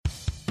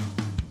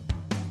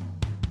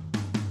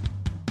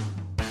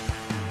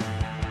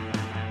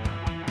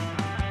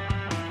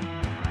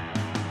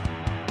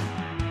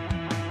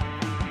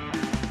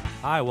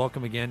Hi,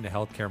 welcome again to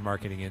Healthcare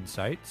Marketing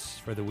Insights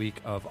for the week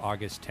of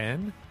August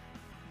 10.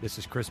 This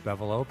is Chris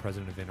Bevelo,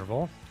 president of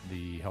Interval,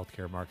 the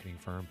healthcare marketing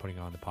firm putting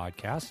on the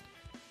podcast.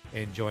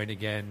 And joined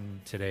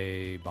again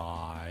today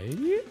by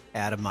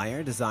Adam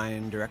Meyer,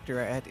 design director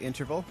at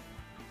Interval.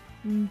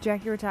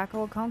 Jackie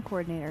Rattacco, account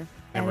coordinator.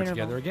 And we're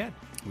Interval. together again.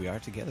 We are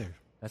together.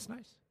 That's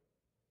nice.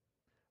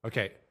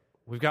 Okay,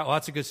 we've got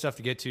lots of good stuff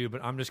to get to,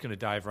 but I'm just going to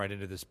dive right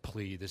into this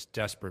plea, this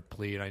desperate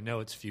plea. And I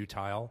know it's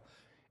futile,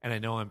 and I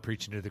know I'm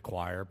preaching to the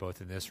choir, both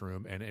in this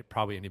room and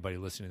probably anybody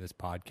listening to this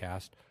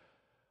podcast.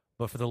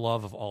 But for the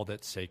love of all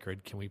that's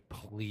sacred, can we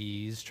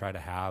please try to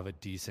have a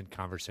decent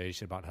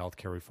conversation about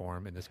healthcare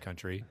reform in this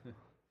country?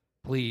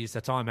 Please,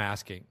 that's all I'm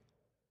asking.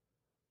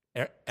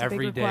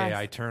 Every day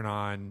I turn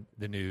on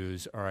the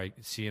news or I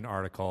see an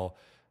article.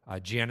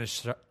 Gianna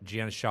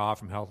Shaw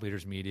from Health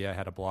Leaders Media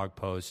had a blog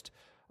post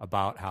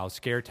about how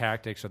scare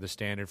tactics are the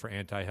standard for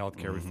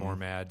anti-healthcare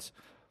reform ads.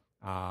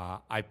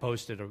 I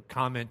posted a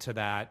comment to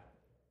that,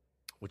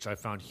 which I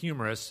found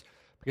humorous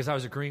because I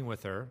was agreeing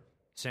with her,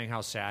 saying how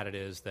sad it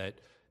is that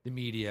the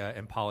media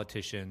and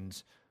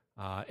politicians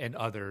and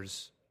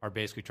others are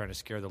basically trying to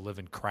scare the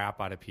living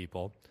crap out of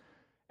people.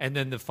 And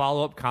then the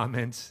follow-up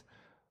comments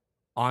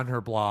on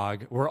her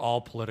blog were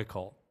all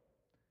political.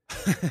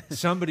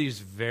 Somebody's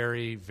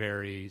very,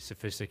 very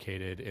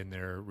sophisticated in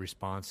their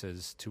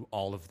responses to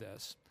all of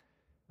this.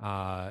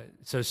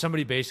 So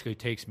somebody basically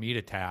takes me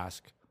to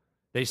task.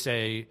 They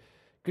say,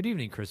 "Good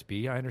evening, Chris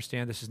B. I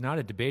understand this is not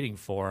a debating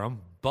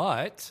forum,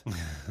 but..."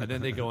 And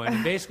then they go in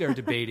and basically are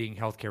debating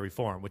healthcare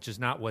reform, which is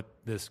not what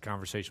this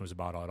conversation was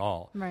about at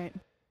all. Right.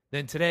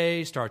 Then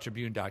today,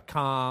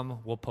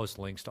 StarTribune.com, we'll post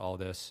links to all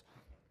this.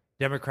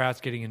 Democrats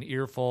getting an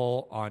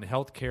earful on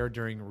healthcare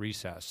during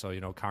recess.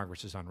 So,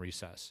 Congress is on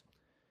recess.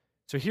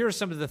 So here are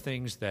some of the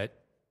things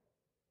that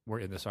were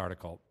in this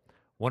article.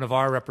 One of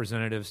our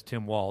representatives,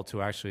 Tim Walt,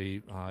 who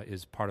actually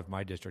is part of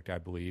my district, I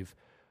believe,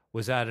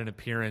 was at an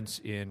appearance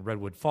in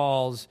Redwood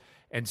Falls,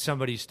 and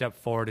somebody stepped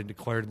forward and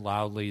declared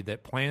loudly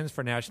that plans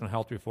for national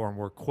health reform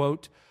were,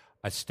 quote,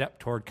 "a step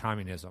toward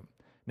communism."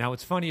 Now,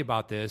 what's funny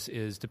about this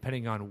is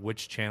depending on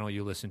which channel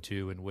you listen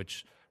to and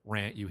which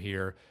rant you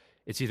hear,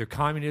 it's either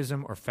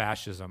communism or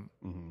fascism,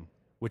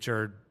 which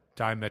are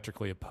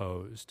diametrically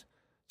opposed.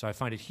 So I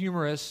find it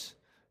humorous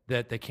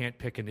that they can't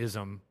pick an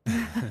ism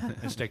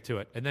and stick to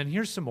it. And then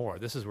here's some more.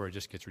 This is where it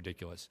just gets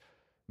ridiculous.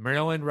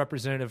 Maryland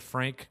Representative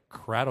Frank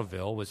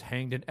Cradleville was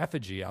hanged in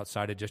effigy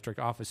outside a district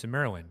office in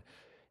Maryland.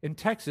 In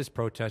Texas,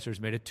 protesters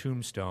made a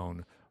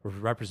tombstone with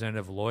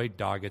Representative Lloyd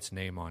Doggett's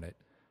name on it.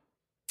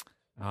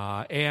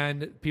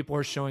 And people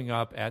are showing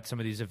up at some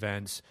of these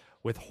events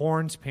with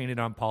horns painted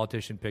on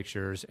politician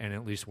pictures, and in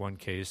at least one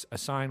case, a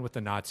sign with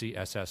the Nazi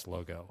SS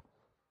logo.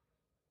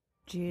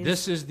 Jeez.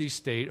 This is the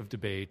state of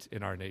debate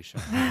in our nation.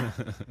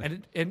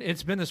 and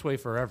it's been this way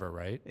forever,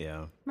 right?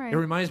 Yeah. Right. It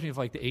reminds me of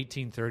like the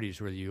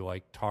 1830s where you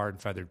like tarred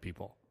and feathered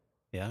people.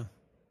 Yeah.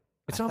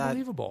 It's I thought-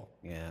 unbelievable.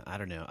 Yeah, I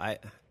don't know.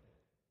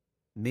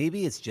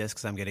 Maybe it's just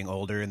because I'm getting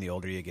older, and the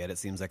older you get, it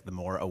seems like the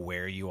more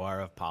aware you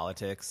are of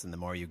politics and the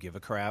more you give a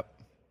crap.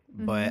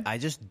 But I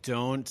just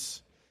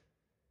don't,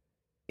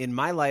 in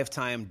my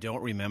lifetime,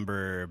 don't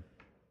remember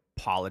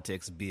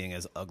politics being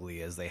as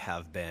ugly as they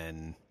have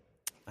been,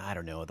 I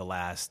don't know, the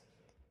last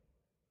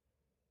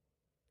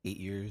 8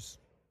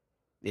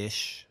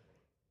 years-ish.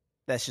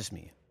 That's just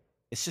me.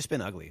 It's just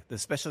been ugly,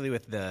 especially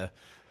with the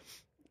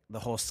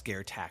whole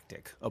scare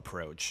tactic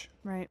approach.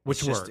 Right.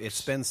 Which works.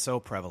 It's been so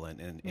prevalent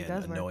and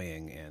does work.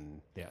 annoying,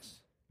 and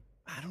Yes.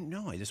 I don't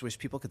know. I just wish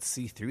people could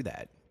see through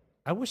that.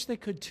 I wish they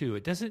could too.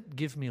 It doesn't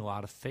give me a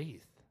lot of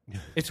faith.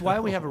 It's why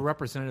we have a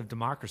representative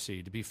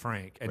democracy, to be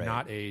frank, and Right.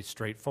 not a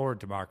straightforward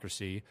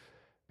democracy,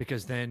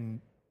 because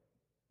then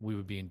we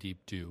would be in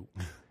deep doo.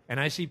 And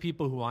I see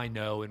people who I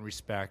know and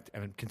respect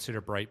and consider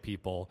bright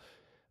people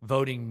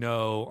voting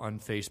no on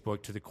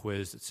Facebook to the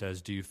quiz that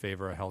says, "Do you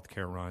favor a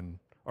healthcare run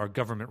or a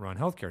government-run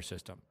healthcare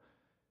system?"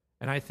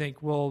 And I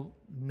think, well,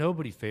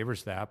 nobody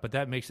favors that, but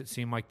that makes it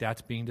seem like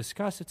that's being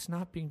discussed. It's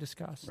not being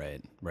discussed.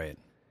 Right, right.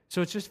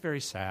 So it's just very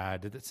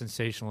sad that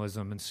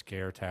sensationalism and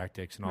scare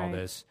tactics and all Right.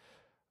 this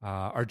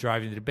are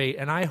driving the debate.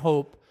 And I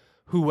hope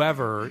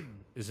whoever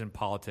is in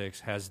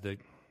politics has the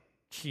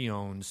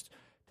keyones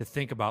to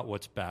think about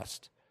what's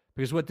best.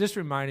 Because what this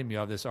reminded me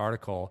of, this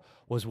article,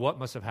 was what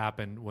must have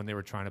happened when they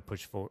were trying to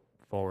push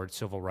forward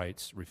civil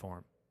rights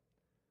reform.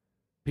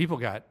 People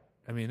got,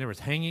 there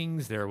was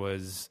hangings, there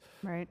was,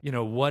 Right.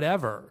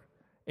 whatever.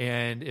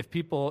 And if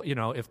people,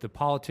 if the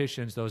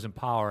politicians, those in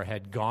power,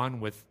 had gone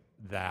with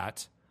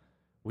that,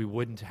 we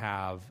wouldn't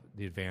have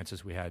the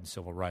advances we had in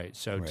civil rights.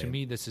 So to Right.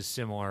 me, this is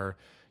similar.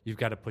 You've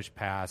got to push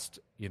past,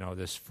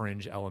 this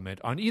fringe element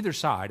on either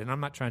side. And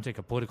I'm not trying to take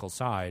a political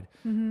side.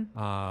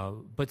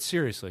 But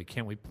seriously,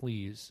 can't we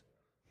please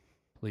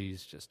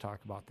just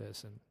talk about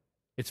this? And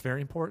it's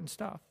very important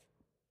stuff.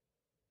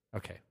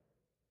 Okay.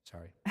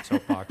 Sorry.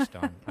 Soapbox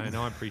done. I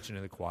know I'm preaching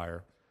to the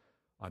choir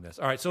on this.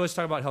 All right. So let's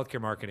talk about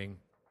healthcare marketing.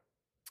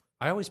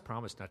 I always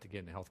promise not to get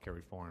into healthcare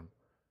reform.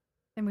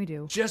 And we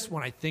do. Just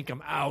when I think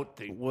I'm out,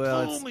 they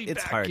Well, pull me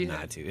it's back hard in.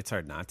 not to. It's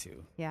hard not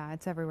to. Yeah,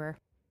 it's everywhere.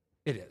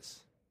 It is.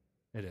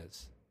 It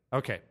is.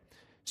 Okay.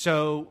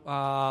 So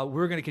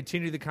we're going to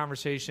continue the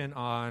conversation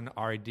on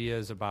our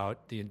ideas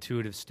about the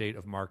intuitive state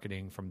of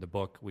marketing from the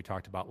book we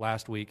talked about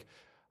last week.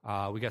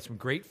 We got some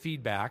great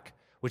feedback,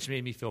 which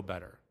made me feel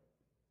better.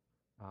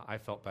 I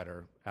felt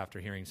better after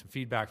hearing some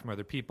feedback from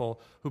other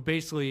people who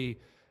basically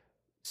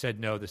said,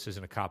 no, this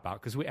isn't a cop-out.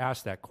 Because we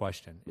asked that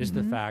question. Is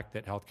the fact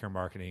that healthcare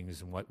marketing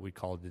is in what we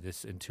call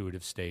this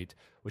intuitive state,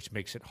 which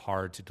makes it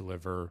hard to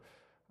deliver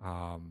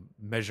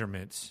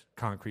measurements,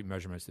 concrete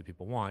measurements that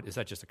people want, is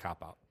that just a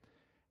cop-out?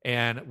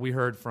 And we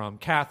heard from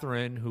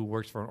Catherine, who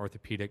works for an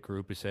orthopedic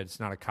group, who said it's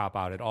not a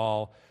cop-out at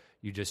all.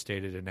 You just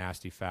stated a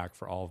nasty fact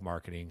for all of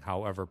marketing,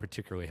 however,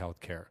 particularly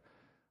healthcare.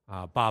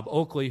 Bob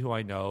Oakley, who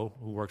I know,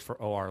 who works for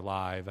OR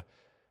Live,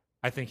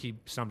 I think he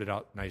summed it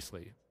up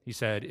nicely. He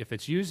said, if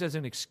it's used as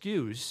an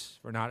excuse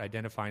for not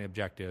identifying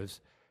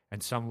objectives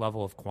and some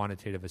level of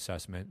quantitative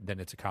assessment, then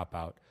it's a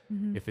cop-out.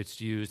 If it's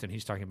used, and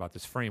he's talking about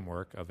this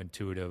framework of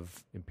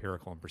intuitive,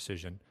 empirical, and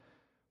precision,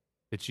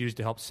 it's used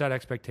to help set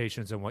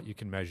expectations on what you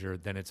can measure,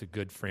 then it's a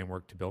good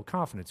framework to build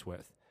confidence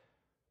with.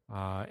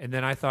 And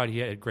then I thought he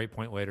had a great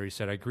point later. He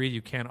said, I agree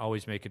you can't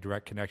always make a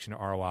direct connection to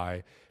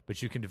ROI,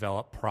 but you can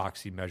develop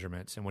proxy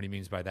measurements. And what he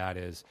means by that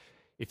is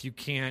if you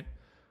can't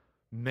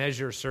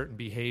measure certain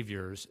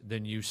behaviors,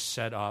 then you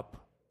set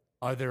up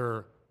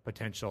other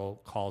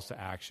potential calls to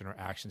action or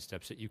action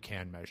steps that you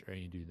can measure, and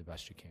you do the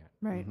best you can.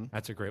 Right.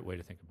 That's a great way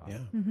to think about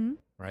it, Mm-hmm.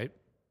 right?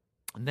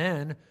 And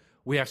then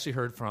we actually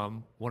heard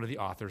from one of the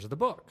authors of the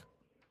book,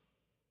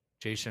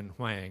 Jason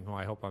Huang, who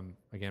I hope I'm,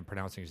 again,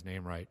 pronouncing his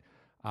name right,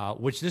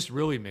 which this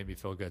really made me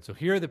feel good. So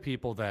here are the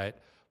people that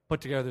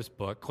put together this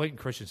book. Clayton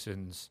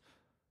Christensen's,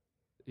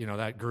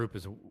 that group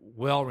is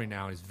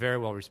well-renowned, is very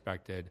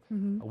well-respected.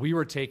 We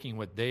were taking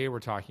what they were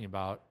talking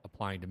about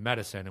applying to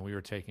medicine, and we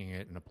were taking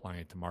it and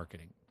applying it to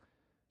marketing.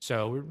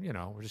 So,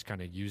 we're just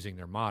kind of using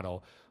their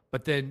model.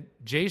 But then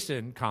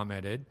Jason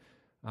commented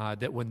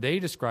that when they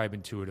describe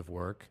intuitive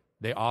work,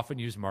 they often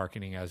use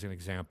marketing as an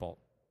example,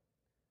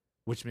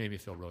 which made me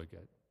feel really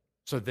good.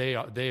 So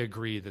they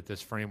agree that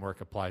this framework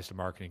applies to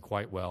marketing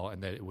quite well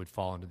and that it would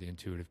fall into the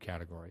intuitive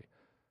category.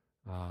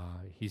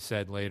 He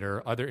said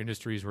later, other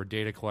industries where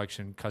data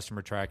collection,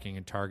 customer tracking,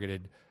 and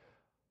targeted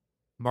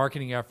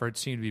marketing efforts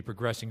seem to be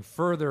progressing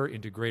further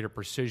into greater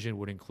precision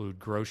would include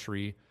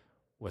grocery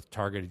with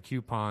targeted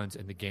coupons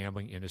and the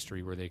gambling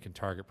industry where they can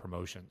target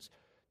promotions.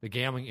 The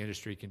gambling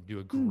industry can do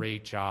a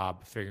great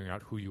job figuring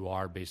out who you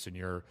are based on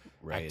your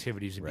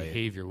activities and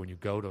behavior when you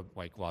go to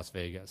like Las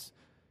Vegas.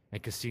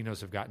 And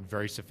casinos have gotten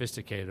very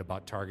sophisticated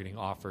about targeting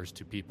offers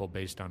to people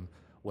based on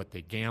what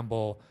they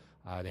gamble.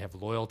 They have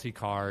loyalty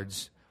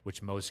cards,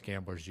 which most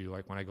gamblers do.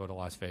 Like when I go to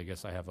Las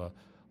Vegas, I have a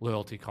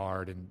loyalty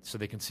card, and so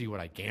they can see what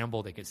I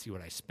gamble, they can see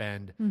what I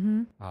spend,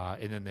 and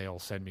then they'll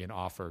send me an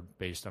offer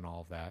based on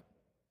all of that.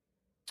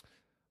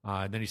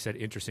 And then he said,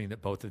 interesting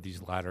that both of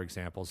these latter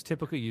examples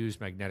typically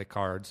use magnetic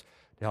cards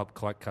to help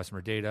collect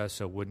customer data,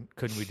 so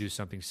couldn't we do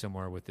something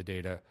similar with the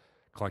data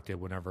collected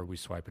whenever we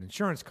swipe an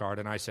insurance card?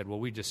 And I said, well,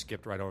 we just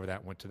skipped right over that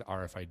and went to the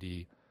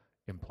RFID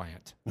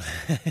implant.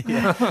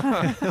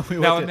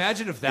 Now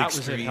imagine if that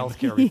was in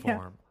healthcare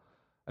reform.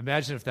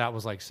 Imagine if that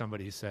was like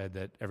somebody said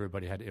that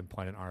everybody had to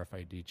implant an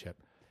RFID chip.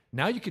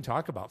 Now you can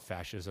talk about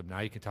fascism. Now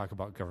you can talk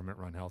about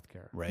government-run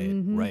healthcare.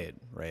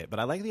 Right. But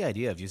I like the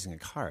idea of using a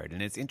card.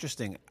 And it's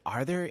interesting.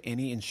 Are there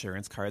any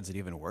insurance cards that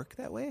even work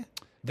that way?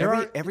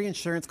 Every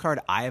insurance card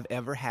I've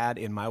ever had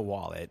in my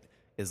wallet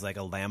is like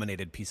a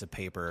laminated piece of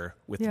paper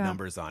with the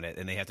numbers on it,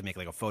 and they have to make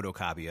like a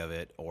photocopy of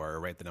it or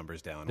write the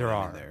numbers down. There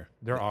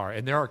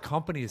are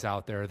companies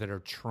out there that are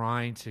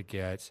trying to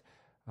get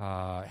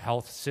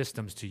health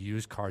systems to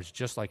use cards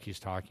just like he's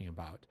talking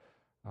about.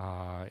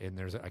 And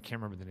I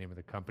can't remember the name of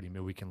the company.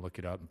 Maybe we can look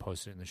it up and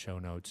post it in the show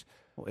notes.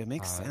 Well, it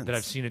makes sense. That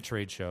I've seen at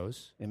trade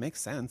shows. It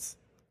makes sense.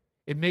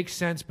 It makes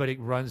sense, but it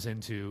runs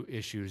into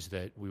issues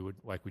that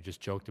we just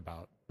joked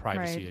about,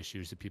 privacy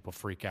issues that people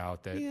freak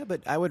out. Yeah,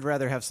 but I would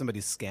rather have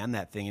somebody scan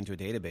that thing into a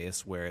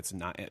database where it's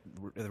not,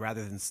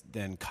 rather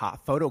than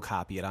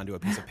photocopy it onto a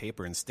piece of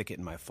paper and stick it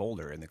in my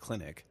folder in the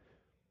clinic.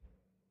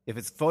 If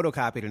it's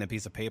photocopied in a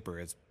piece of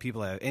paper,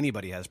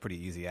 anybody has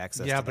pretty easy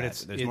access to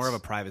that. There's more of a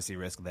privacy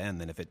risk then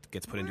than if it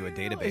gets put into a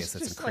database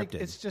that's encrypted.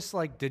 It's just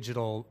like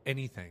digital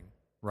anything,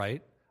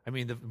 right? I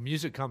mean, the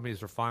music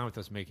companies are fine with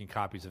us making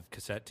copies of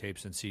cassette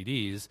tapes and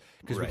CDs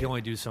because we can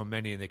only do so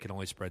many and they can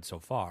only spread so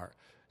far.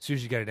 As soon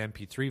as you get an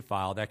MP3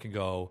 file, that can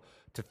go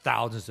to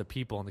thousands of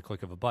people on the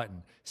click of a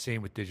button.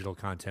 Same with digital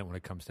content when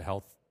it comes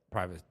to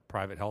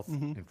private health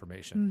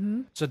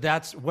information. So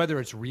that's, whether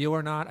it's real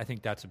or not, I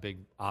think that's a big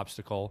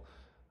obstacle.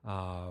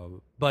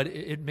 But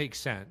it makes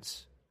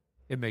sense.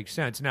 It makes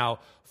sense. Now,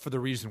 for the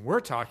reason we're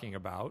talking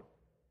about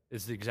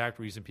is the exact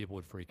reason people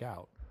would freak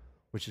out,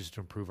 which is to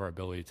improve our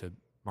ability to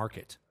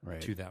market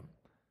to them.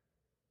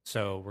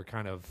 So we're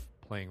kind of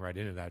playing right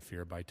into that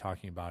fear by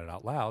talking about it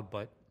out loud,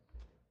 but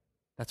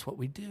that's what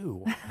we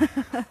do.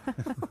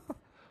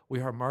 We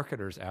are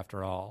marketers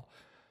after all.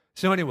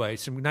 So anyway,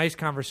 some nice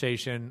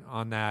conversation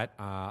on that.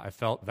 I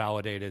felt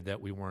validated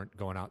that we weren't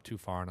going out too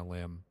far on a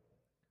limb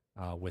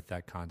with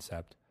that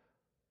concept,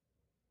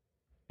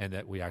 and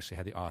that we actually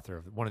had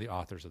one of the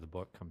authors of the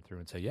book come through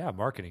and say, "Yeah,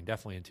 marketing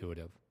definitely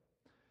intuitive."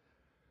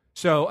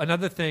 So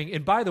another thing,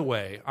 and by the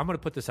way, I'm going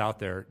to put this out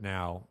there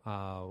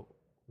now.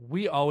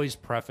 We always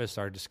preface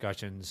our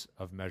discussions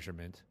of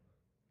measurement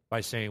by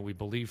saying we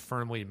believe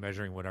firmly in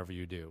measuring whatever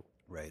you do.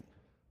 Right.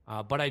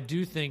 But I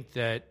do think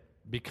that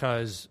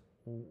because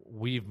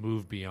we've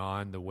moved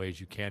beyond the ways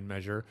you can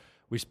measure,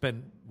 we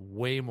spend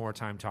way more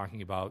time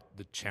talking about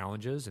the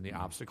challenges and the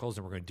obstacles,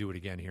 and we're going to do it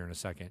again here in a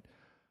second.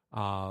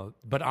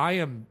 But I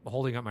am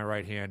holding up my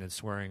right hand and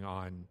swearing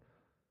on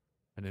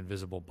an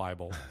invisible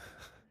Bible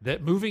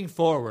that moving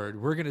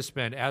forward, we're going to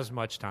spend as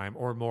much time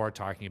or more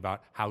talking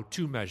about how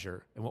to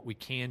measure and what we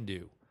can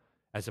do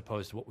as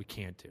opposed to what we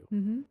can't do.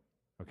 Mm-hmm.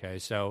 Okay,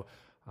 so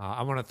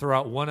I want to throw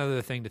out one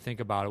other thing to think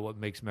about what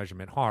makes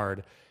measurement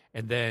hard.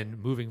 And then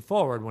moving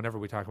forward, whenever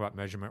we talk about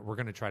measurement, we're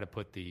going to try to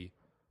put the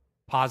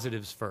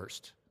positives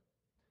first.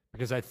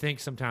 Because I think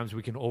sometimes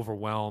we can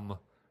overwhelm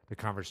the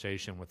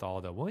conversation with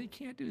all the, well, you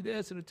can't do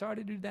this and it's hard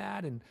to do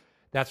that. And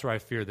that's where I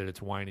fear that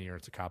it's whiny or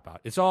it's a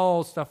cop-out. It's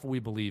all stuff we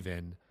believe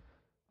in,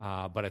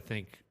 but I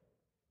think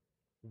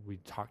we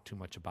talk too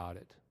much about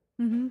it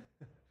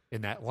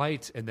in that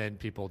light, and then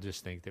people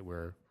just think that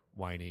we're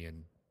whiny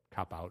and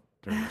cop-out.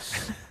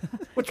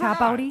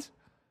 Cop-outy?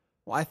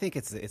 Well, I think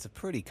it's a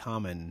pretty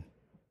common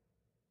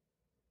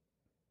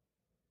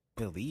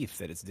belief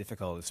that it's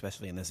difficult,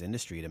 especially in this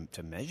industry,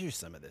 to measure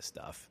some of this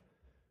stuff.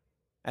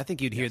 I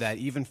think you'd hear that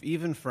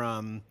even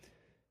from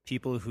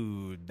people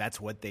who that's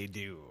what they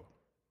do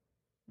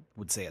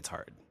would say it's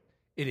hard.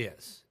 It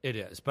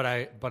is. But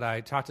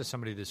I talked to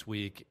somebody this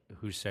week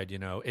who said,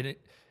 and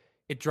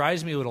it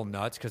drives me a little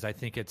nuts because I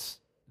think it's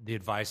the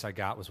advice I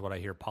got was what I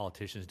hear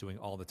politicians doing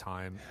all the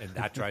time, and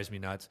that drives me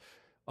nuts.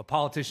 A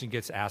politician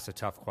gets asked a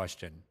tough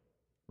question,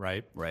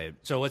 right? Right.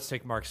 So let's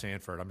take Mark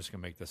Sanford. I'm just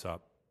going to make this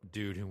up.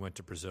 Dude who went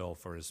to Brazil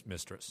for his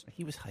mistress.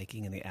 He was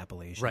hiking in the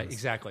Appalachians. Right,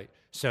 exactly.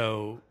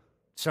 So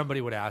somebody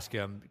would ask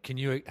him, can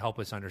you help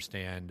us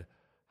understand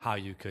how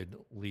you could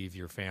leave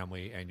your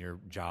family and your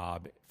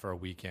job for a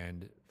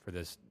weekend for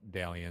this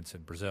dalliance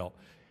in Brazil?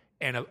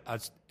 And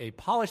a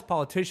polished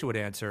politician would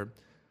answer,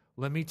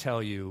 let me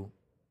tell you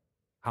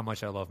how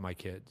much I love my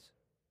kids.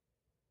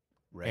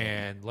 Right.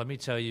 And let me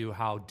tell you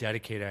how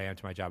dedicated I am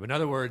to my job. In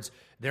other words,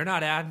 they're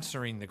not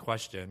answering the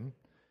question.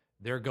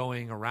 They're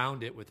going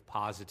around it with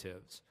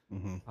positives.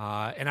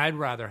 And I'd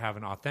rather have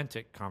an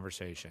authentic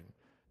conversation.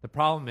 The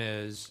problem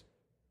is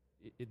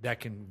that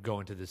can go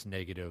into this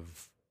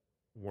negative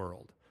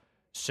world.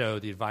 So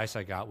the advice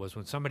I got was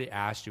when somebody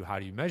asked you, how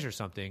do you measure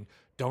something,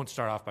 don't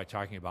start off by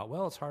talking about,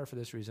 well, it's hard for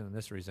this reason and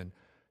this reason.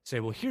 Say,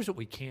 well, here's what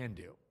we can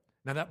do.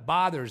 Now, that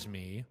bothers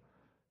me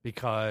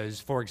because,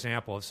 for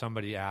example, if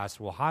somebody asks,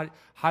 well,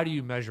 how do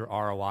you measure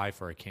ROI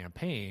for a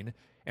campaign?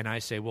 And I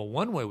say, well,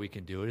 one way we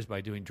can do it is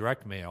by doing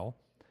direct mail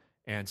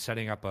and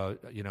setting up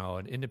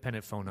an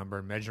independent phone number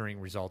and measuring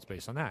results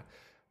based on that.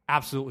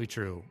 Absolutely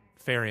true.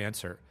 Fair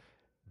answer.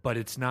 But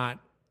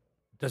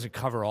doesn't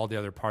cover all the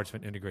other parts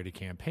of an integrated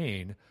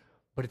campaign,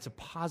 but it's a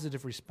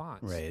positive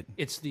response. Right.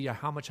 It's the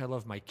how much I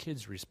love my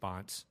kids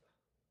response.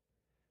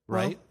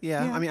 Right? Well,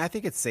 yeah. I mean, I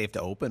think it's safe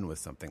to open with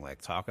something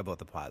like talk about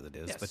the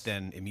positives, Yes. but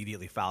then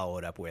immediately follow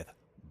it up with,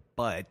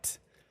 but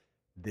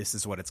this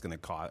is what it's going to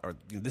cost, or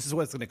this is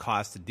what it's going to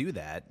cost to do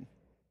that.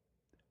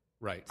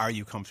 Right. Are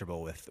you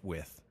comfortable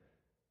with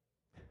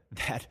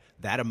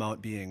that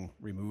amount being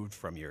removed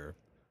from your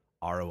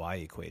ROI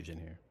equation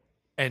here?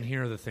 And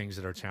here are the things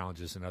that are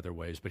challenges in other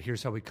ways, but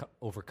here's how we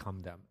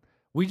overcome them.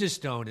 We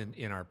just don't,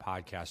 in our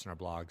podcasts and our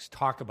blogs,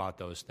 talk about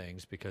those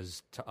things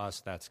because to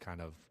us that's kind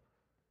of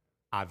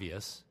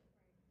obvious,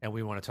 and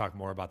we want to talk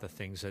more about the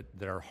things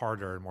that are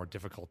harder and more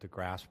difficult to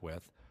grasp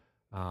with.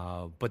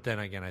 But then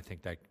again, I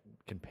think that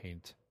can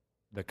paint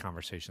the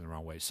conversation the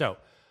wrong way. So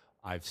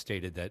I've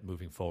stated that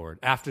moving forward.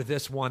 After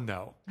this one,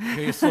 though,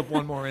 you slip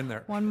one more in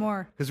there. One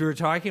more. Because we were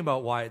talking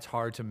about why it's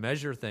hard to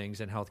measure things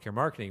in healthcare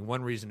marketing.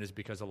 One reason is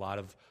because a lot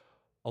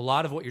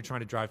of what you're trying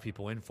to drive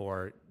people in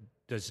for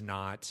does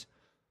not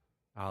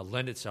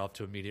lend itself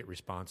to immediate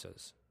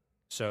responses.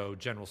 So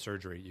general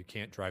surgery, you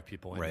can't drive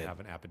people in and have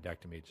an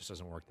appendectomy. It just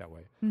doesn't work that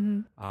way.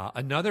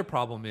 Another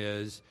problem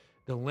is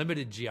the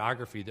limited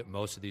geography that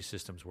most of these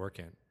systems work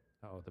in.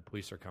 Oh, the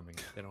police are coming.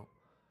 They don't.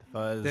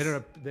 Fuzz.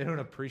 They don't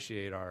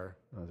appreciate our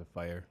That was a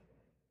fire.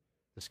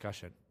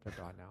 discussion. They're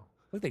gone now.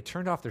 Look, they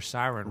turned off their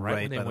siren right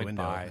when they by the went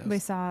window. by. That was They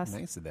saw us.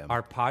 Nice of them.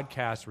 Our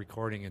podcast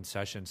recording and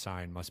session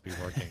sign must be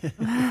working.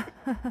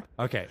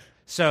 Okay,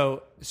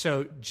 so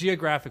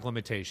geographic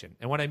limitation.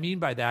 And what I mean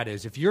by that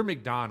is if you're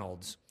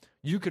McDonald's,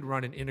 you could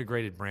run an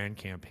integrated brand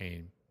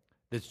campaign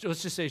that's,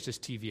 let's just say it's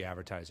just TV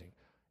advertising.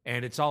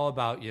 And it's all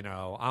about,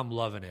 I'm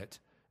loving it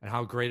and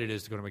how great it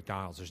is to go to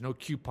McDonald's. There's no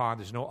coupon,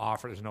 there's no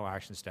offer, there's no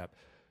action step.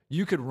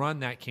 You could run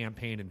that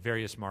campaign in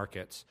various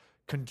markets,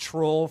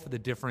 control for the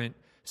different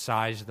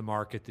size of the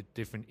market, the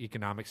different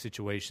economic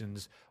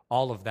situations,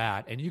 all of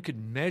that. And you could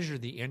measure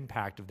the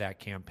impact of that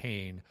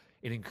campaign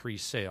in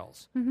increased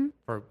sales.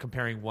 For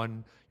comparing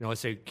one,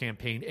 let's say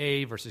campaign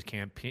A versus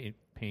campaign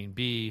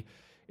B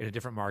in a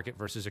different market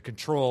versus a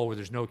control where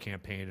there's no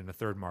campaign in a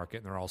third market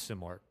and they're all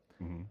similar.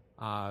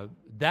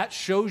 That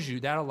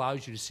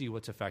allows you to see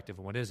what's effective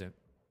and what isn't.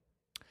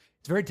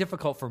 It's very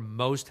difficult for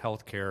most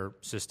healthcare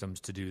systems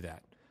to do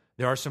that.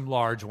 There are some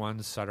large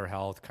ones, Sutter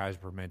Health, Kaiser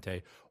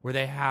Permanente, where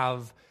they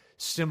have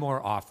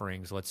similar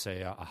offerings, let's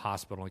say a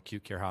hospital, an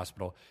acute care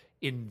hospital,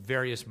 in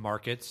various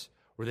markets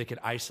where they could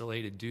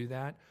isolate and do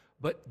that.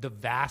 But the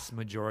vast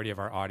majority of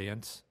our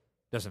audience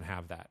doesn't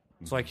have that.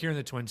 So like here in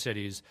the Twin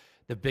Cities,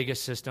 the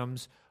biggest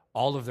systems,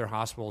 all of their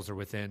hospitals are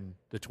within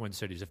the Twin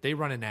Cities. If they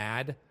run an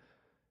ad,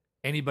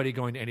 anybody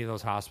going to any of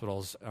those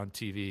hospitals on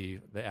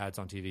TV, the ads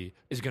on TV,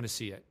 is going to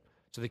see it.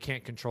 So they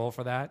can't control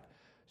for that.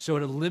 So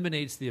it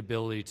eliminates the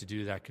ability to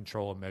do that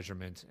control and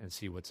measurement and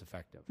see what's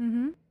effective,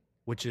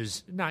 which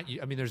is not,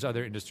 there's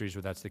other industries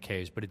where that's the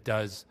case, but it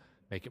does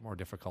make it more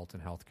difficult in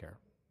healthcare.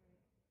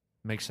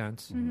 Makes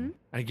sense? And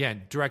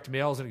again, direct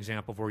mail is an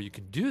example of where you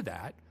can do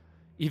that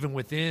even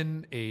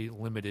within a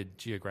limited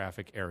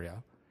geographic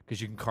area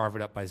because you can carve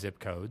it up by zip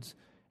codes.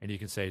 And you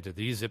can say to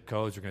these zip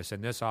codes, we're going to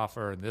send this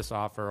offer and this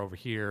offer over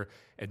here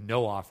and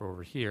no offer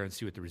over here and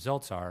see what the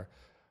results are.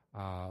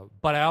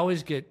 But I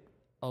always get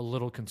a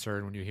little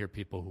concerned when you hear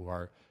people who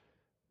are,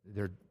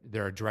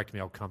 they're a direct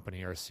mail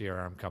company or a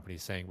CRM company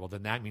saying, well,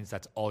 then that means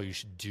that's all you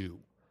should do.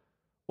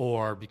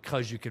 Or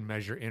because you can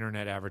measure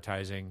internet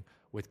advertising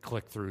with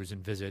click-throughs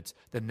and visits,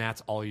 then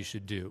that's all you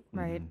should do.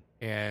 Right.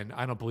 And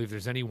I don't believe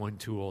there's any one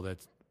tool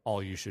that's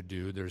all you should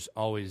do. There's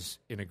always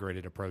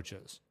integrated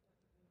approaches.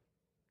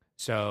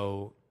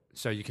 So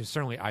you can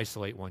certainly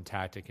isolate one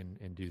tactic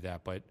and do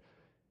that, but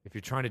if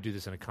you're trying to do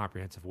this in a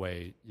comprehensive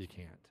way, you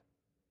can't.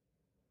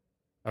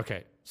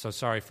 Okay, so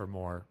sorry for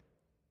more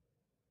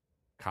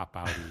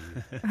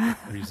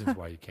cop-outy reasons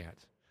why you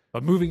can't.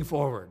 But moving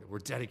forward, we're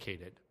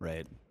dedicated.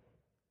 Right.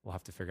 We'll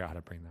have to figure out how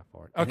to bring that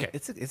forward. Okay.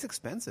 It's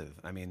expensive.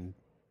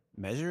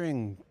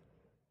 Measuring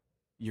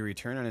your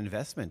return on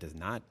investment is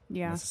not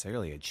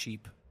necessarily a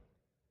cheap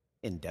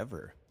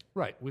endeavor.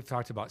 Right. We've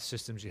talked about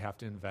systems you have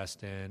to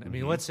invest in.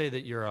 Let's say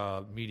that you're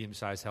a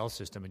medium-sized health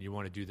system and you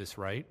want to do this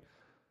right.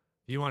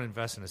 If you want to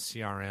invest in a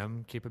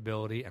CRM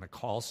capability and a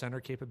call center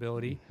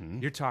capability,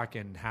 you're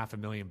talking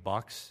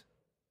 $500,000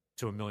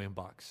 to $1 million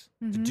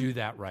to do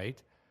that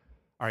right.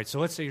 All right, so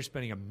let's say you're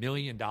spending $1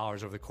 million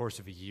over the course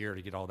of a year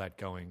to get all that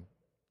going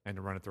and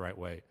to run it the right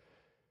way.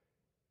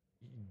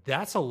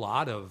 That's a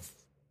lot of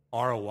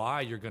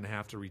ROI you're going to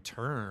have to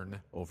return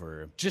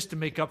over just to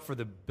make up for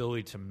the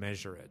ability to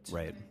measure it.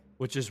 Right.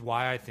 Which is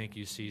why I think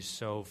you see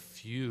so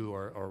few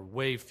or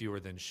way fewer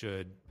than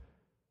should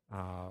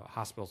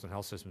hospitals and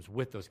health systems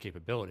with those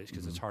capabilities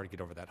because it's hard to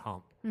get over that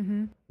hump.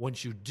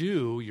 Once you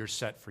do, you're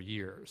set for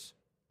years,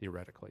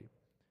 theoretically.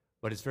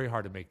 But it's very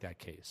hard to make that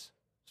case.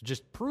 So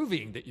just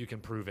proving that you can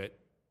prove it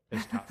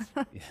is tough.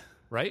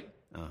 Right?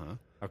 Uh-huh.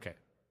 Okay.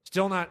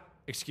 Still not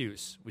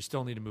excuse. We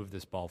still need to move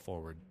this ball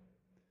forward.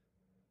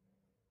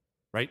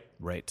 Right?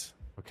 Right.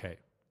 Okay.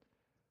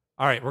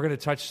 All right, we're going to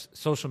touch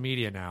social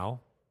media now,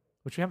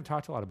 which we haven't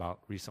talked a lot about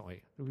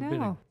recently. We've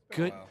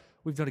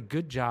done a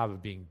good job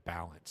of being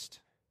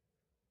balanced.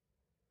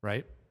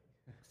 Right?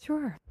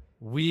 Sure.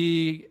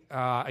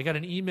 I got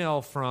an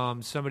email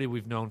from somebody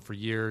we've known for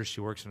years. She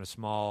works in a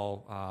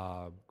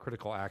small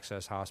critical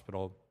access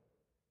hospital.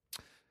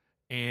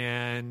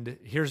 And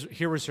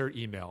here was her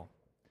email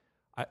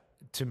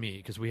to me,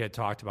 because we had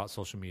talked about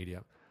social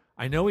media.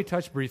 I know we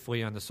touched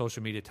briefly on the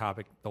social media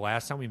topic the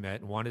last time we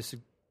met and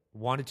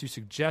wanted to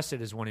suggest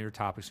it as one of your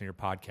topics in your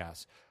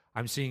podcast.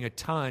 I'm seeing a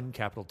ton,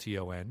 capital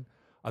T-O-N,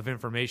 of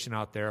information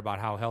out there about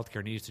how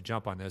healthcare needs to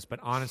jump on this, but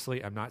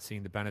honestly, I'm not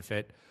seeing the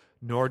benefit,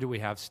 nor do we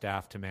have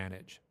staff to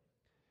manage.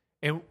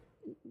 And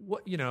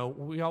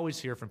we always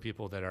hear from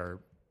people that are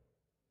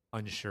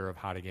unsure of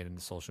how to get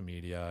into social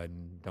media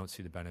and don't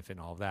see the benefit in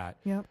all of that.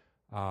 Yep.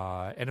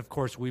 And of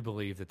course, we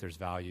believe that there's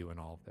value in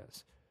all of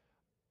this.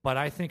 But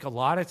I think a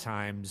lot of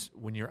times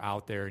when you're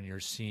out there and you're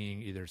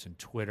seeing either it's in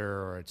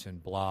Twitter or it's in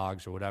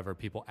blogs or whatever,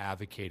 people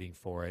advocating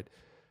for it,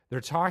 they're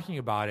talking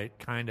about it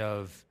kind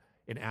of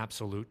in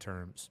absolute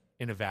terms,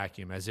 in a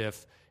vacuum, as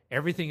if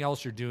everything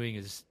else you're doing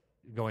is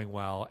going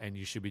well and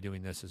you should be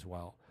doing this as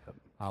well.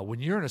 Yep. When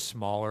you're in a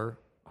smaller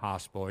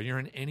hospital or you're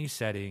in any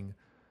setting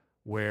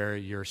where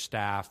your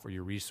staff or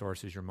your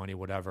resources, your money,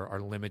 whatever, are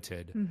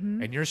limited,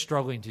 and you're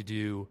struggling to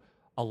do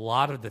a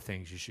lot of the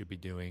things you should be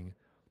doing,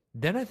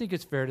 then I think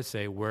it's fair to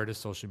say, where does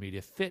social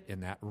media fit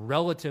in that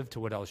relative to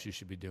what else you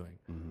should be doing?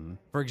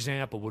 For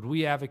example, would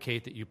we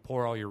advocate that you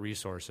pour all your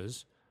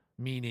resources,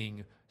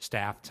 meaning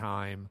staff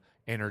time,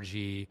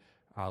 energy,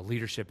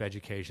 leadership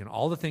education,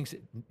 all the things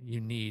that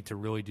you need to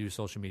really do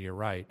social media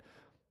right,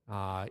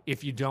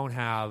 if you don't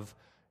have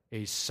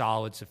a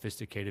solid,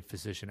 sophisticated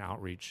physician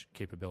outreach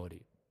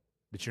capability,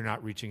 that you're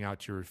not reaching out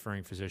to your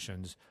referring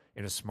physicians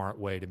in a smart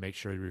way to make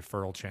sure the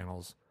referral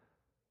channels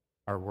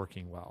are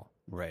working well.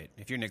 Right.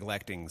 If you're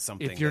neglecting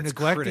something, If you're that's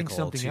neglecting critical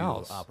something to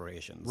else,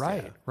 operations,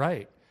 right, yeah.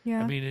 right.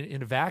 Yeah. I mean,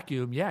 in a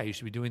vacuum, yeah, you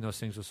should be doing those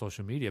things with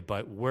social media,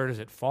 but where does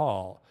it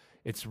fall?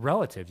 It's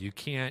relative. You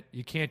can't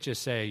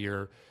just say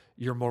you're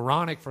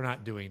moronic for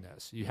not doing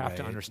this. You have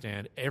to Right.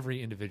 understand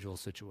every individual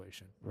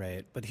situation.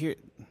 Right. But here,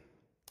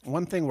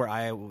 one thing where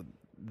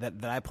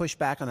that I push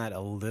back on that a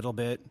little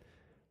bit.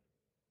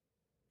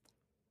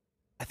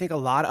 I think a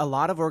lot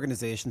of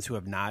organizations who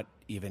have not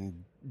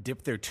even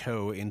dipped their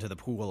toe into the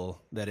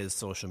pool that is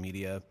social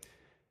media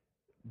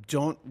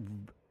don't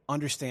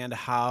understand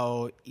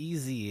how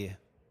easy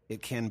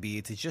it can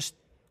be to just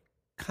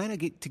kind of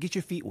get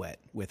your feet wet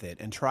with it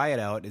and try it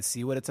out and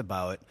see what it's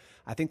about.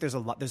 I think there's a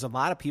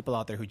lot of people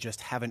out there who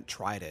just haven't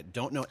tried it,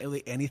 don't know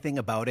really anything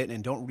about it,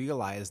 and don't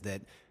realize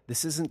that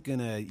this isn't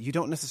you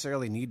don't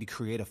necessarily need to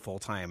create a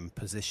full-time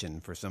position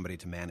for somebody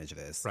to manage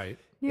this. Right.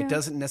 Yeah. It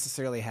doesn't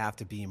necessarily have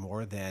to be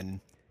more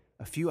than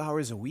a few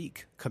hours a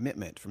week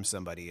commitment from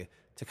somebody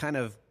to kind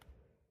of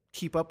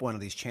keep up one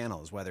of these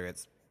channels, whether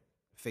it's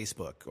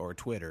Facebook or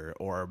Twitter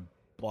or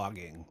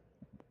blogging,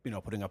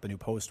 putting up a new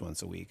post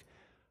once a week.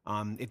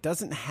 It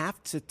doesn't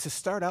have to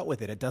start out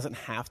with it. It doesn't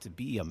have to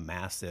be a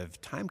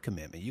massive time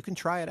commitment. You can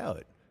try it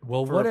out.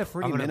 Well, for what a if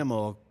pretty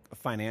minimal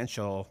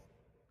financial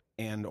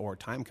and or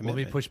time Let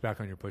commitment? me push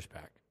back on your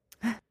pushback.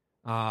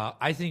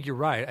 I think you're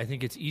right. I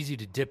think it's easy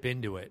to dip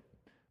into it.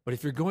 But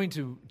if you're going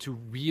to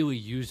really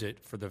use it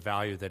for the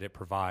value that it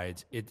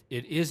provides, it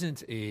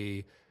isn't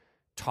a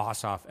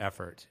toss-off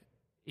effort.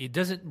 It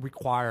doesn't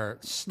require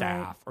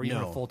staff or even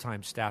a No.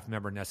 full-time staff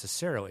member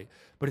necessarily.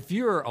 But if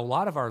a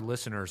lot of our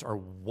listeners are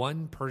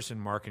one-person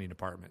marketing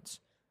departments,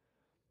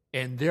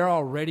 and they're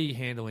already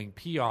handling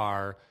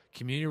PR,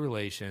 community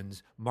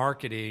relations,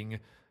 marketing,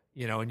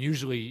 and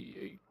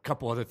usually a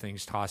couple other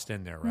things tossed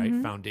in there, right?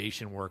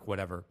 Foundation work,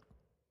 whatever.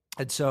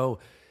 And so,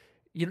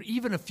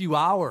 even a few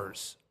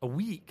hours a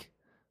week,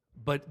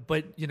 but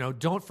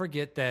don't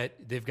forget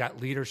that they've got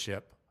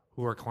leadership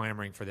who are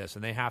clamoring for this,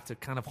 and they have to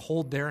kind of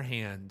hold their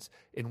hands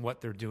in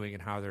what they're doing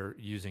and how they're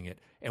using it.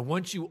 And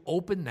once you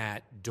open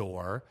that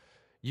door,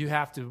 you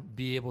have to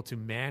be able to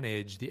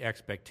manage the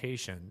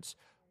expectations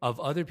of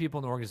other people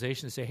in the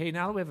organization to say, hey,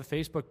 now that we have a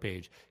Facebook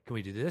page, can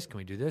we do this? Can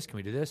we do this? Can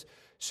we do this?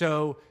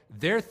 So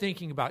they're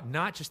thinking about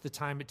not just the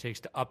time it takes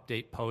to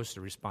update posts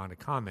or respond to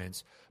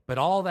comments, but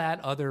all that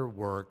other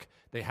work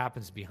that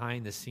happens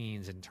behind the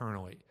scenes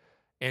internally.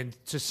 And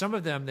to some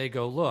of them, they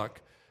go,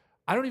 look,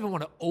 I don't even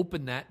want to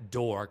open that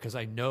door because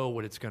I know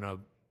what's going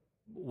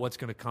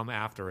to come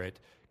after it,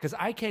 because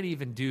I can't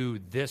even do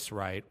this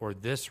right, or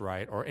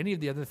any of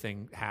the other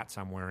hats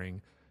I'm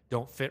wearing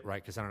don't fit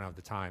right because I don't have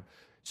the time.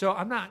 So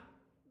I'm not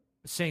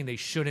saying they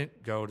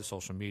shouldn't go to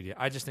social media.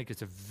 I just think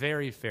it's a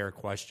very fair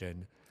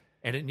question,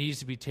 and it needs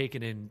to be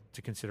taken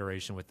into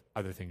consideration with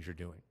other things you're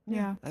doing.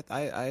 Yeah.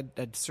 I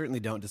certainly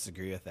don't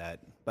disagree with that.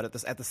 But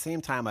at the same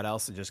time, I'd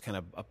also just kind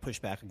of push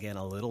back again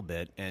a little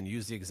bit and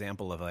use the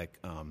example of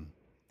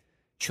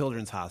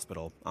Children's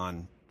Hospital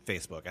on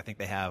Facebook. I think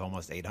they have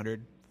almost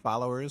 800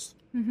 followers.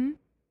 Mm-hmm.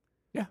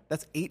 Yeah.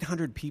 That's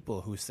 800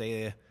 people who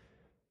say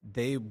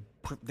they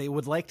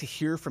would like to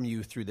hear from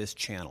you through this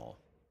channel.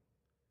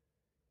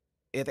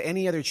 If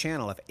any other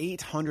channel, if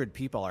 800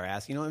 people are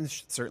asking, and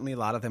certainly a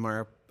lot of them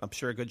are, I'm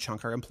sure a good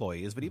chunk are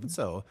employees, but even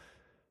so,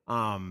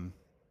 can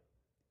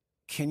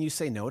you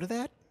say no to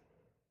that?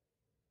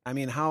 I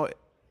mean, how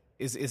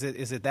is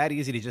it that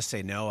easy to just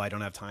say no? I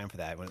don't have time for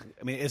that.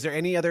 I mean, is there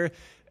any other?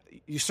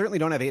 You certainly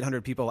don't have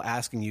 800 people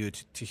asking you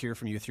to hear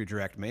from you through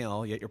direct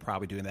mail, yet you're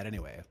probably doing that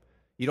anyway.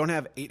 You don't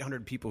have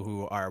 800 people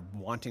who are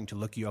wanting to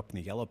look you up in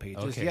the yellow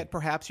pages, Okay. yet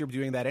perhaps you're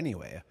doing that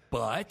anyway.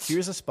 But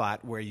Here's a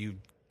spot where you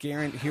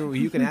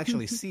can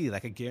actually see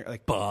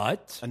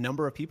but a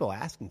number of people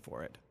asking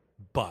for it.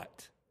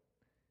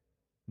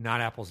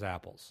 not apples to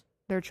apples.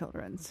 They're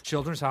children's.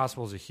 Children's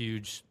Hospital is a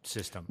huge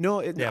system.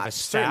 No, they have a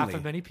staff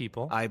of many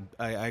people. I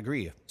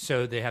agree.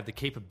 So they have the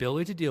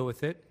capability to deal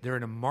with it. They're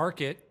in a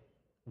market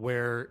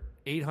where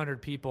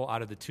 800 people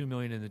out of the 2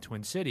 million in the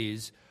Twin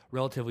Cities,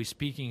 relatively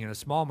speaking, in a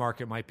small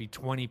market might be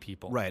 20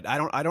 people. Right.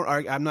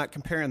 I'm not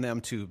comparing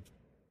them to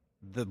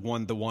the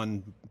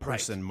one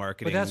person Right.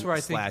 marketing But that's where I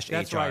think slash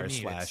that's HR what I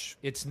mean. slash.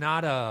 It's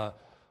not a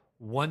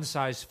one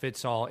size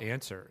fits all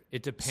answer.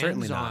 It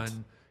Certainly depends not.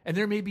 on, and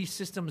there may be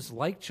systems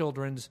like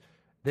Children's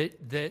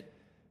that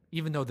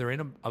even though they're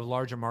in a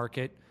larger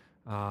market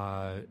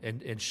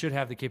and should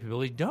have the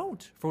capability,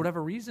 don't for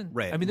whatever reason.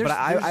 Right. I mean, but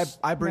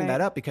I bring Right.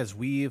 that up because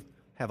we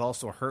have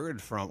also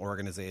heard from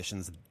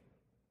organizations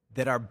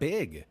that are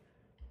big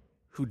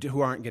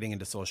who aren't getting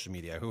into social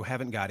media, who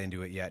haven't got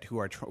into it yet, who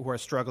are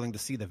struggling to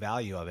see the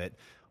value of it.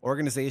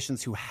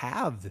 Organizations who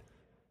have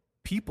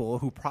people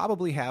who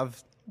probably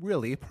have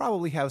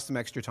some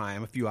extra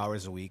time, a few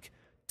hours a week,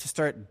 to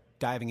start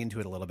diving into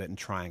it a little bit and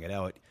trying it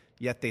out,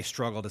 yet they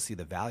struggle to see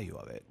the value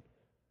of it.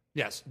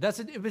 Yes,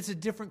 it's a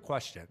different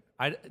question.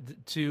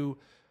 To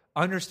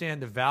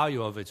understand the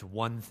value of it's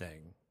one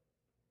thing,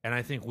 and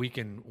I think we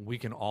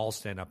can all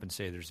stand up and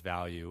say there's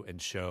value and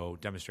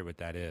demonstrate what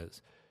that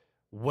is.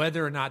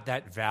 Whether or not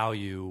that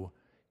value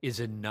is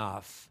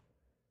enough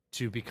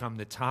to become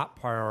the top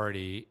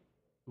priority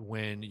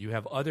when you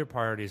have other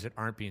priorities that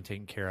aren't being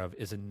taken care of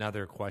is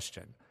another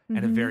question,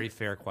 and a very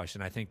fair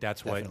question. I think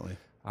that's Definitely.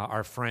 what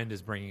our friend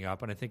is bringing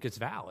up, and I think it's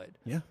valid.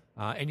 Yeah.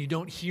 And you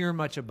don't hear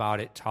much about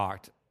it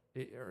talked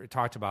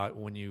about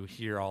when you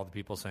hear all the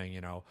people saying,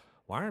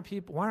 why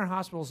aren't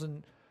hospitals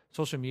in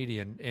social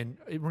media? And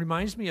it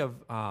reminds me of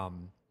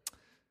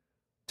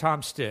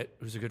Tom Stitt,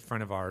 who's a good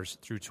friend of ours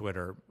through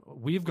Twitter.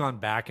 We've gone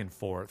back and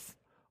forth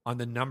on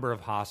the number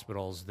of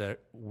hospitals that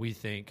we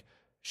think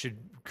should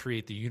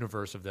create the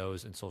universe of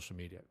those in social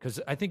media. Because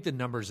I think the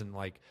numbers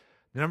the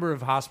number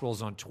of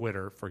hospitals on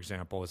Twitter, for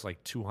example, is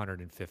like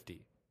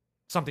 250,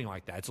 something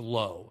like that. It's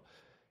low.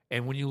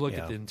 And when you look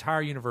at the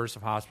entire universe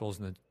of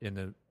hospitals in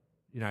the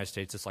United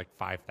States, it's like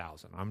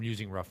 5,000. I'm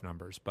using rough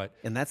numbers,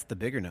 and that's the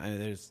bigger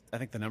number. I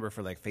think the number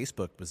for like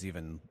Facebook was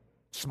even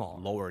small,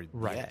 lower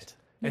right? Yet.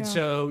 And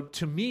so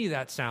to me,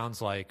 that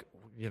sounds like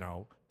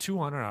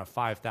 200 out of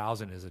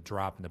 5,000 is a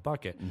drop in the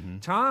bucket.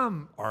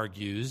 Tom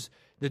argues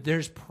that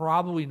there's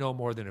probably no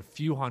more than a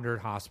few hundred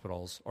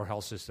hospitals or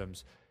health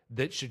systems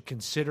that should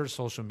consider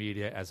social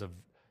media as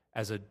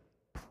a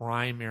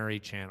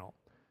primary channel.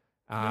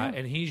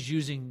 And he's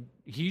using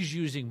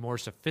more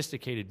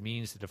sophisticated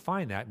means to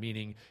define that,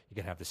 meaning you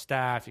got to have the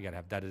staff, you got to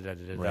have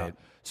da-da-da-da-da. Right.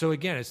 So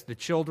again, it's the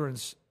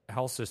Children's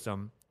Health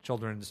System,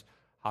 Children's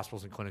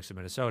Hospitals and Clinics in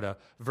Minnesota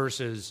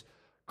versus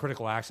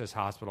Critical Access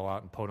Hospital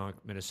out in Podunk,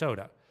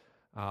 Minnesota,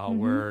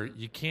 where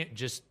you can't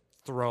just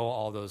throw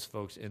all those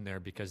folks in there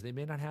because they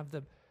may not have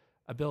the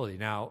ability.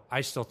 Now,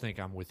 I still think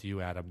I'm with you,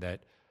 Adam,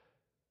 that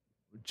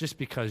just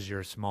because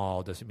you're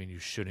small doesn't mean you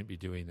shouldn't be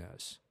doing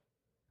this.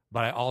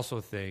 But I also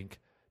think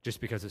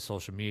just because it's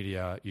social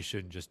media, you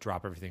shouldn't just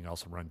drop everything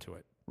else and run to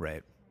it.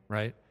 Right.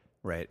 Right?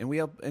 Right. And we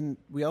have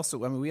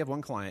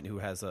one client who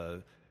has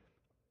a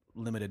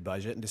limited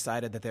budget and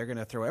decided that they're going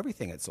to throw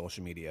everything at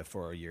social media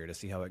for a year to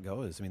see how it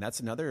goes. I mean, that's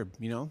another,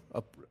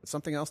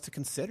 something else to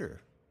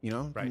consider,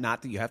 Right.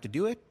 Not that you have to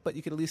do it, but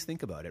you could at least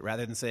think about it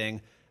rather than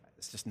saying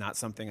it's just not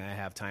something I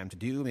have time to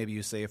do. Maybe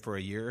you say for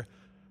a year,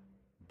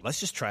 let's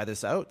just try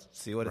this out,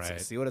 see what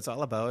it's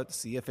all about,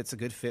 see if it's a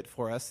good fit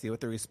for us, see what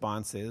the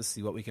response is,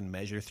 see what we can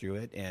measure through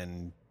it,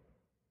 and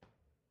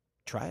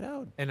try it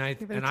out. And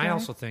I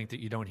also think that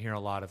you don't hear a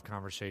lot of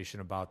conversation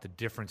about the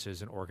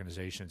differences in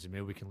organizations, and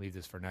maybe we can leave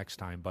this for next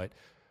time. But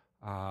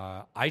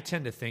I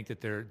tend to think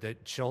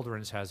that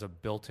Children's has a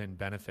built-in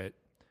benefit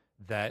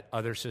that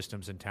other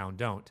systems in town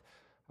don't,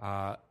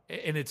 and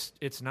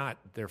it's not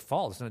their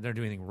fault. It's not they're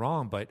doing anything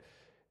wrong, but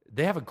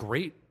they have a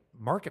great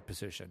market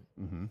position.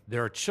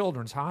 They're a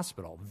children's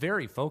hospital,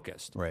 very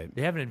focused. Right.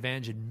 They have an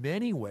advantage in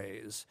many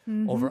ways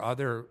over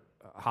other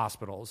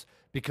hospitals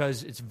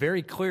because it's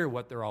very clear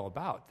what they're all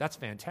about. That's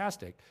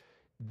fantastic.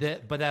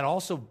 But that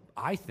also,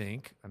 I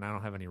think, and I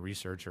don't have any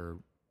research or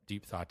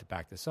deep thought to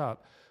back this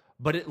up,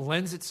 but it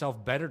lends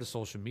itself better to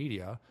social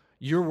media.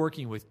 You're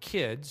working with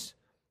kids.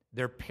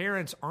 Their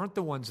parents aren't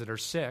the ones that are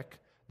sick.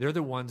 They're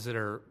the ones that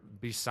are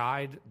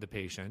beside the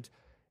patient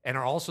and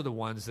are also the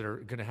ones that are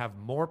going to have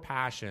more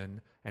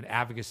passion and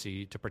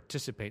advocacy to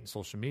participate in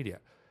social media.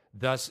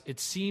 Thus, it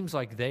seems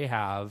like they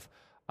have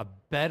a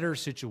better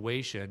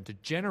situation to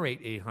generate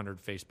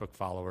 800 Facebook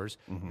followers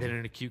than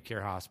an acute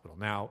care hospital.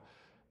 Now,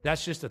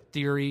 that's just a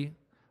theory,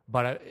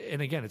 but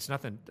and again, it's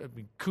nothing. I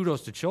mean,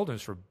 kudos to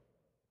Children's for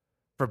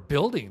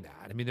building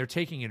that. I mean, they're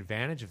taking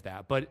advantage of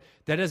that, but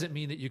that doesn't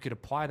mean that you could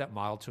apply that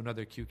model to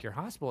another acute care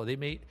hospital.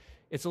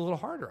 It's a little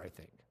harder, I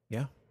think.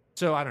 Yeah.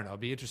 So I don't know.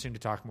 It'd be interesting to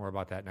talk more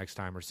about that next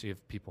time or see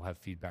if people have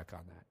feedback on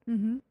that.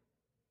 Mm-hmm.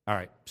 All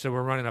right. So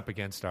we're running up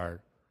against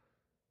our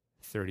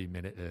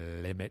 30-minute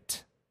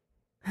limit.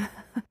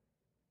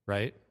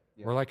 Right?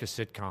 Yeah. We're like a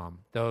sitcom.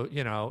 Though,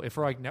 if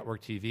we're like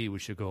network TV, we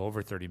should go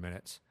over 30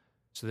 minutes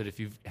so that if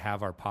you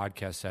have our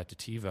podcast set to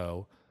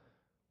TiVo,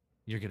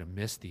 you're going to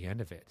miss the end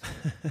of it.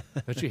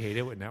 Don't you hate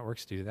it when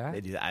networks do that?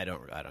 They do that. I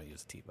don't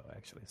use TiVo,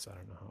 actually, so I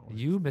don't know how it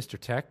works. You, Mr.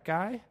 Tech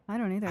guy? I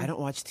don't either. I don't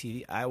watch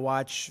TV. I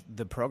watch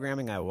the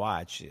programming I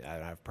watch.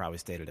 I've probably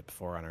stated it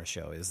before on our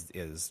show,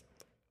 is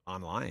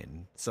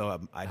online.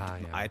 So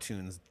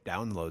iTunes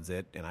downloads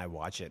it, and I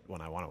watch it when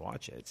I want to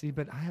watch it. See,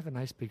 but I have a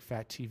nice big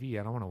fat TV.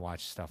 I don't want to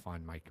watch stuff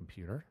on my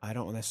computer. I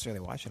don't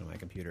necessarily watch it on my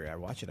computer. I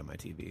watch it on my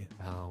TV.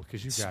 Oh,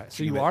 because you got...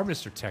 So you are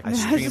Mr. Tech. I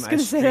was just going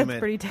to say that's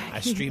pretty techy. I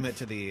stream it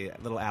to the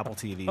little Apple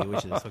TV,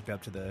 which is hooked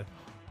up to the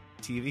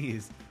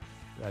TVs.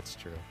 That's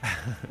true.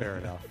 Fair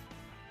enough.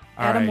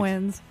 Adam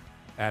wins.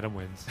 Adam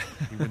wins.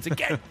 He wins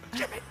again.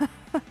 Jimmy.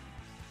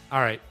 All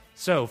right.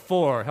 So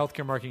for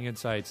Healthcare Marketing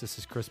Insights, this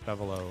is Chris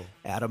Bevelo.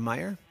 Adam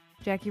Meyer.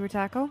 Jackie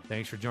Rattaco.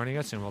 Thanks for joining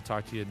us, and we'll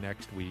talk to you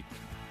next week.